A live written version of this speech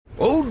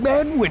Old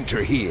Man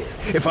Winter here.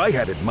 If I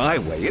had it my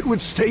way, it would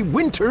stay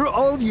winter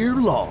all year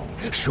long.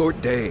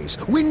 Short days,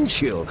 wind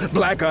chill,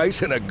 black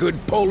ice, and a good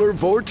polar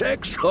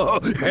vortex.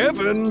 Oh,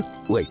 heaven.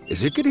 Wait,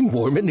 is it getting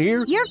warm in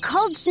here? Your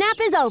cold snap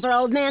is over,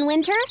 Old Man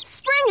Winter.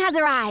 Spring has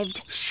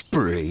arrived.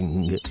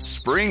 Spring.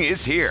 Spring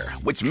is here,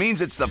 which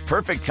means it's the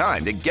perfect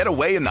time to get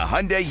away in the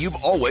Hyundai you've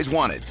always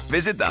wanted.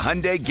 Visit the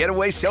Hyundai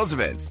Getaway Sales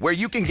Event, where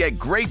you can get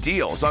great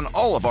deals on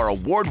all of our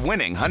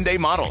award-winning Hyundai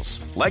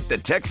models, like the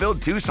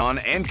tech-filled Tucson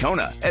and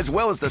Kona, as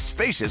well as the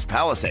spacious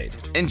Palisade.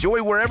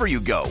 Enjoy wherever you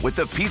go with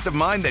the peace of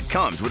mind that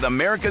comes with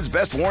America's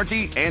best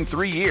warranty and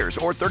 3 years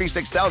or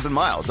 36,000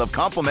 miles of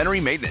complimentary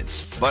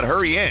maintenance. But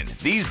hurry in,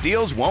 these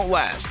deals won't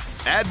last.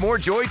 Add more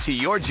joy to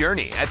your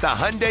journey at the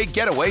Hyundai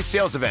Getaway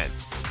Sales Event.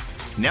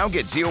 Now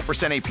get 0%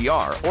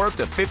 APR or up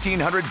to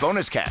 $1,500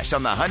 bonus cash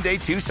on the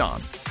Hyundai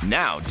Tucson.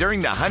 Now,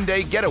 during the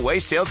Hyundai Getaway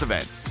Sales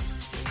Event.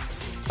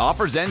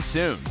 Offers end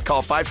soon.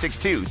 Call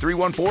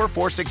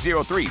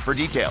 562-314-4603 for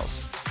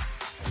details.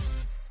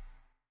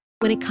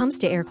 When it comes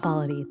to air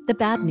quality, the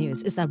bad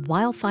news is that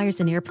wildfires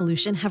and air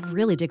pollution have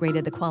really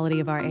degraded the quality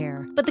of our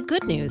air. But the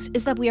good news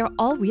is that we are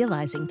all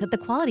realizing that the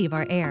quality of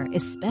our air,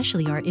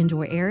 especially our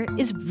indoor air,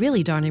 is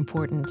really darn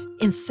important.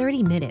 In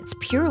 30 minutes,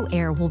 Puro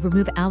Air will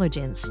remove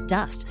allergens,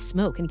 dust,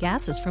 smoke, and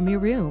gases from your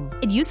room.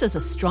 It uses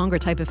a stronger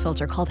type of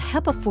filter called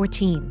HEPA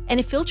 14, and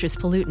it filters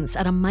pollutants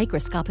at a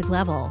microscopic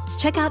level.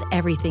 Check out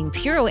everything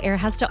Puro Air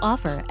has to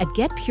offer at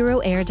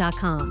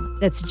getpuroair.com.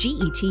 That's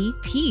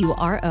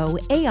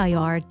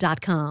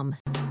GetPuroAir.com.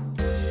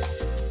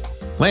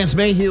 Lance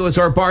Mayhew is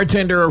our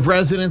bartender of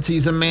residence.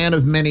 He's a man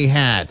of many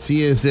hats.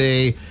 He is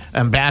a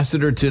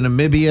ambassador to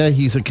Namibia.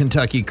 He's a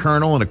Kentucky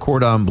colonel and a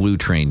cordon bleu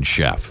trained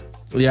chef.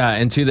 Yeah,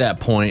 and to that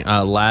point,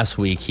 last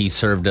week he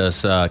served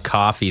us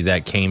coffee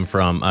that came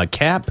from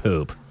cat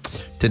poop.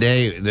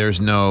 Today, there's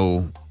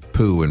no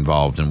poo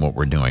involved in what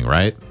we're doing,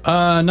 right?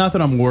 Not that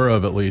I'm aware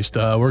of, at least.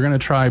 We're going to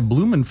try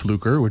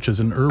Blumenfluker, which is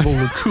an herbal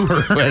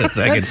liqueur. Wait a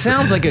second. That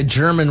sounds like a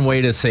German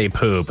way to say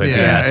poop, if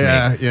you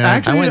ask me. Yeah.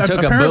 Actually, I went and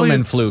took a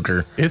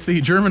Blumenfluker. It's the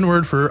German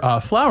word for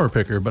flower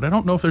picker, but I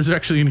don't know if there's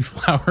actually any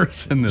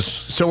flowers in this.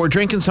 So we're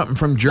drinking something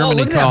from Germany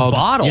look at called... that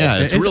bottle. Yeah,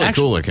 it's really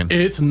actually, cool looking.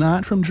 It's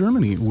not from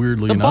Germany,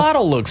 weirdly The enough.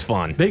 bottle looks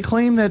fun. They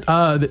claim that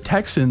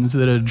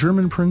that a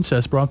German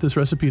princess brought this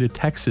recipe to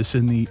Texas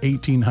in the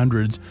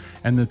 1800s,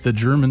 and that the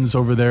Germans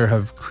over there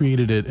have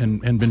created it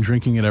and been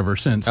drinking it ever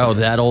since. Oh,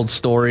 that old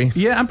story?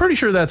 Yeah, I'm pretty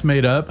sure that's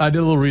made up. I did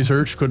a little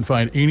research, couldn't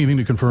find anything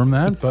to confirm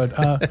that,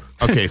 but...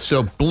 Okay,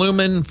 so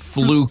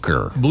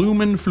Blumenfluker.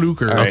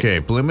 Blumenfluker. Right. Okay,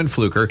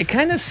 Blumenfluker. It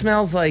kind of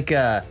smells like,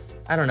 I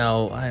don't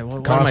know,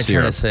 what am I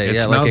trying to say? It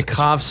Yeah, smells, like a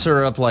cough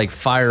syrup, like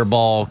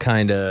fireball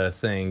kind of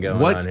thing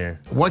going on here.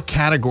 What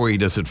category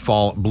does it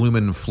fall,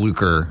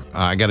 Blumenfluker,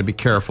 I got to be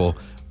careful,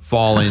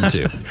 fall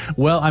into?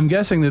 Well, I'm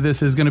guessing that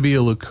this is going to be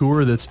a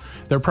liqueur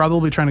they're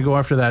probably trying to go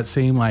after that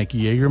same like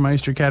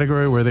Jägermeister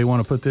category where they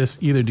want to put this,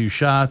 either do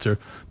shots or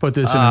put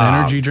this in an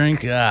energy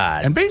drink.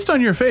 God. And based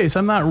on your face,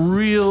 I'm not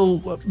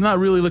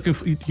really looking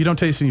for, you don't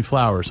taste any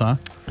flowers, huh?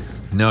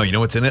 No, you know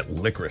what's in it?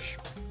 Licorice.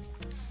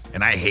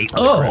 And I hate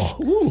licorice.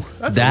 Ooh,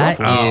 that's That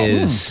a rough one.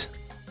 is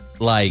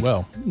like...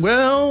 Well,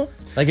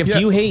 Like if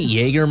you hate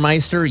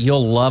Jägermeister,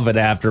 you'll love it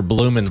after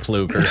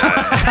Blumenfluker.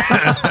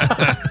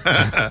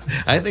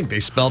 I think they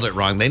spelled it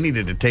wrong. They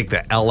needed to take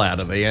the L out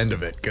of the end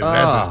of it because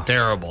that's just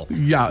terrible.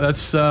 Yeah,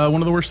 that's one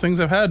of the worst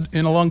things I've had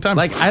in a long time.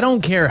 Like, I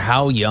don't care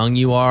how young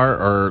you are,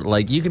 or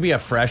like you could be a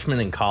freshman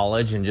in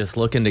college and just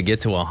looking to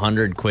get to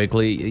 100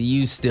 quickly.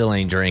 You still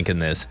ain't drinking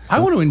this. I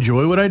want to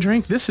enjoy what I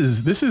drink. This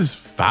is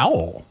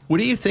foul. What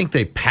do you think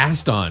they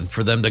passed on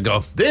for them to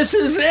go, this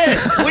is it?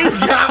 We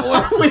got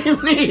what we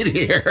need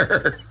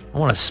here. I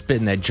want to spit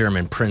in that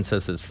German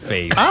princess's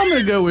face. I'm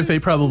going to go with they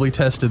probably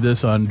tested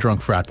this on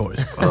drunk frat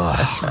boys.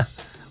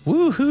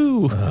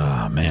 Woohoo.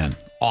 Oh, man.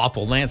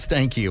 Awful. Lance,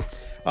 thank you.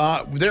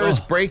 There is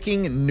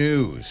breaking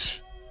news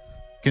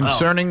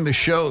concerning the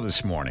show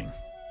this morning.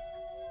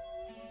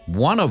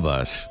 One of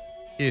us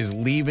is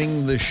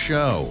leaving the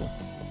show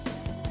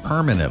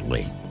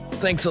permanently.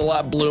 Thanks a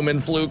lot,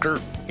 Blumenfluker.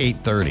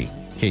 8:30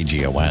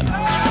 KGON.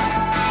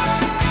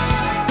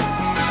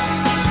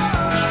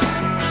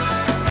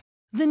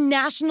 The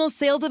national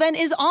sales event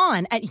is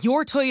on at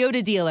your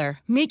Toyota dealer,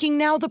 making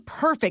now the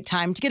perfect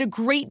time to get a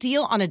great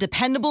deal on a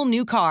dependable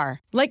new car.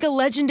 Like a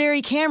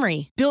legendary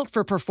Camry, built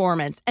for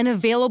performance and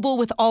available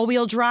with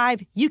all-wheel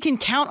drive, you can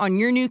count on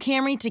your new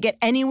Camry to get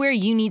anywhere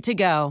you need to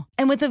go.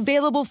 And with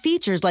available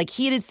features like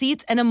heated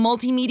seats and a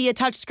multimedia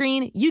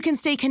touchscreen, you can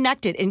stay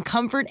connected in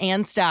comfort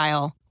and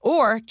style.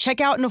 Or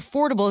check out an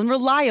affordable and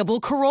reliable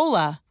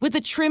Corolla with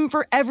a trim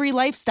for every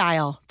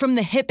lifestyle. From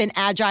the hip and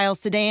agile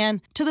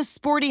sedan to the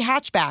sporty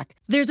hatchback,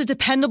 there's a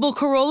dependable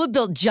Corolla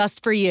built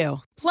just for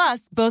you.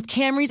 Plus, both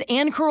Camrys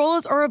and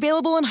Corollas are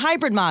available in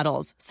hybrid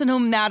models. So no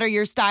matter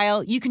your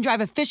style, you can drive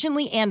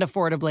efficiently and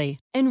affordably.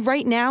 And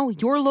right now,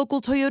 your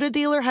local Toyota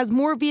dealer has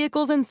more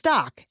vehicles in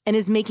stock and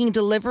is making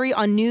delivery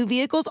on new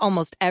vehicles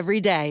almost every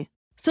day.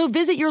 So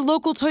visit your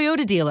local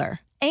Toyota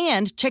dealer.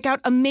 And check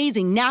out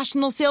amazing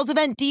national sales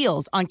event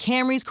deals on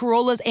Camrys,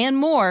 Corollas, and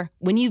more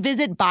when you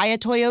visit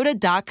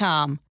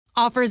buyatoyota.com.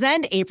 Offers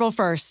end April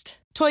 1st.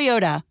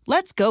 Toyota,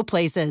 let's go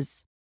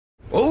places.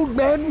 Old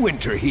Man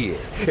Winter here.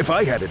 If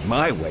I had it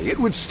my way, it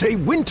would stay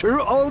winter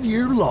all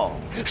year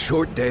long.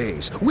 Short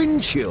days,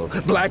 wind chill,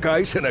 black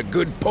ice, and a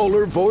good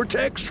polar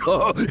vortex.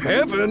 Oh,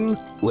 heaven.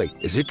 Wait,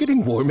 is it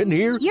getting warm in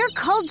here? Your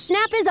cold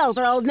snap is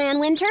over, Old Man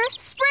Winter.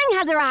 Spring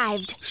has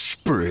arrived.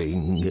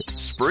 Spring.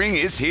 Spring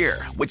is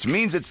here, which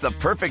means it's the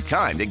perfect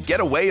time to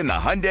get away in the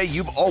Hyundai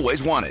you've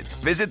always wanted.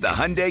 Visit the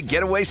Hyundai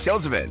Getaway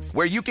Sales Event,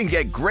 where you can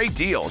get great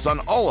deals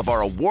on all of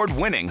our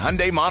award-winning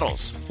Hyundai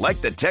models,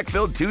 like the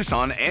tech-filled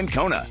Tucson and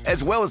Kona,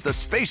 as well as the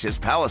spacious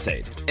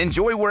Palisade.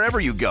 Enjoy wherever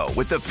you go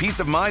with the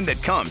peace of mind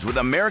that comes with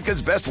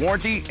America's best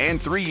warranty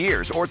and 3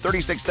 years or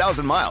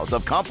 36,000 miles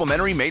of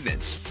complimentary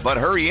maintenance. But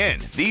hurry in,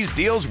 these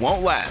deals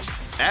won't last.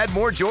 Add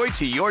more joy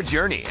to your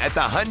journey at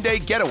the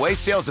Hyundai Getaway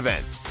Sales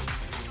Event.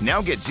 Now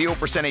get 0%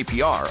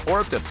 APR or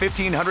up to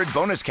 $1,500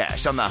 bonus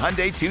cash on the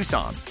Hyundai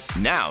Tucson.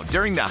 Now,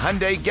 during the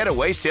Hyundai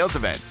Getaway Sales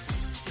Event.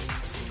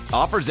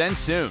 Offers end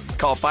soon.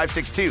 Call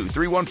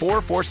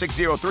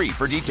 562-314-4603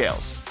 for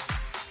details.